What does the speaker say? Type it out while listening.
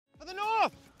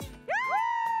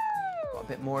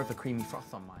bit more of a creamy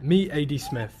froth on mine. Meet Aidy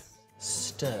Smith.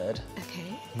 Stirred.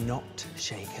 Okay. Not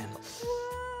shaken.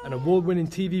 An award-winning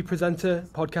TV presenter,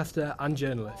 podcaster and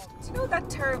journalist. Do you know that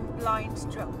term blind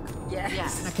drunk?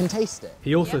 Yes. I can taste it.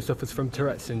 He also suffers from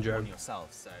Tourette syndrome.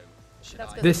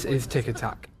 This is Tic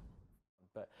Attack.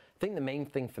 But I think the main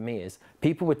thing for me is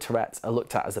people with Tourette's are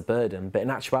looked at as a burden, but in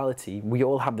actuality, we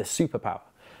all have this superpower.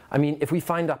 I mean, if we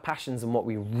find our passions and what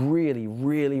we really,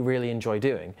 really, really enjoy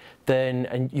doing, then,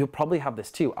 and you'll probably have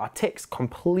this too, our tics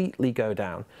completely go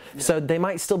down. Yeah. So they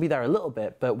might still be there a little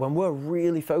bit, but when we're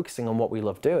really focusing on what we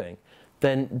love doing,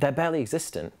 then they're barely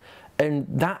existent. And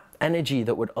that energy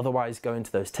that would otherwise go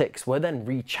into those tics, we're then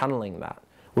rechanneling that.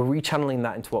 We're rechanneling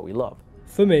that into what we love.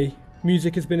 For me,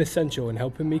 music has been essential in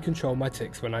helping me control my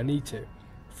tics when I need to.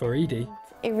 For Aidy,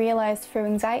 I realised through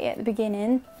anxiety at the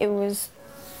beginning, it was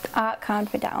art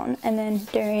calmed me down, and then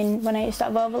when I used to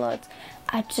have overloads,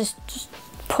 I just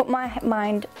put my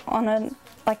mind on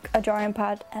a drawing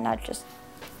pad and I'd just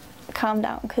calm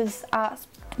down, because art's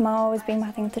always been my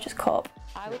thing to just cope.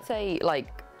 I would say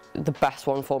the best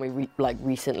one for me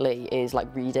recently is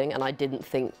reading, and I didn't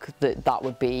think that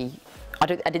would be, I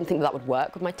didn't think that would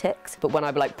work with my tics, but when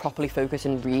I properly focus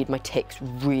and read, my tics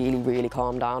really, really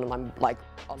calm down, and I'm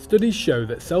Studies show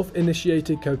that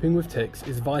self-initiated coping with tics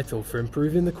is vital for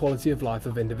improving the quality of life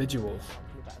of individuals.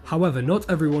 However, not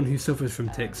everyone who suffers from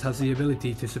tics has the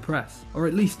ability to suppress, or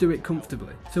at least do it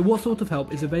comfortably. So what sort of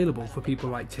help is available for people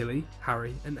like Tilly,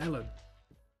 Harry and Ellen?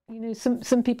 You know,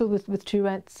 some people with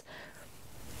Tourette's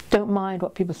don't mind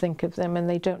what people think of them, and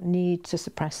they don't need to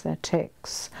suppress their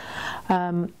tics.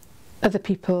 Other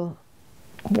people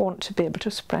want to be able to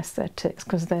suppress their tics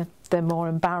because they're more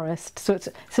embarrassed. So it's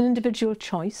an individual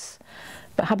choice,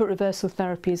 but habit reversal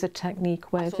therapy is a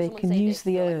technique where they can use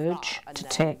the urge to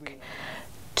tic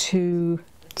to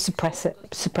suppress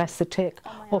the tic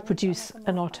or produce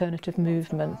an alternative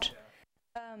movement.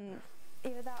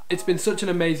 It's been such an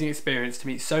amazing experience to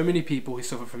meet so many people who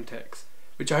suffer from tics,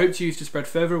 which I hope to use to spread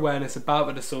further awareness about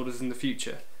the disorders in the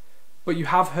future. But you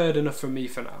have heard enough from me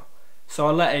for now, so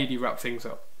I'll let Aidy wrap things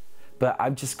up. But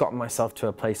I've just gotten myself to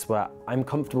a place where I'm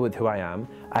comfortable with who I am,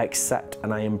 I accept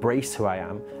and I embrace who I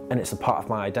am, and it's a part of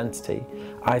my identity.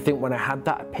 I think when I had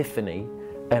that epiphany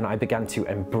and I began to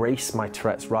embrace my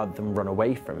Tourette's rather than run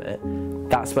away from it,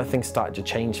 that's where things started to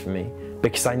change for me,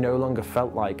 because I no longer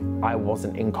felt like I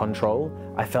wasn't in control,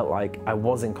 I felt like I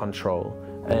was in control.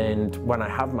 And when I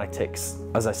have my tics,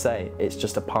 as I say, it's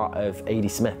just a part of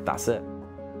Aidy Smith, that's it.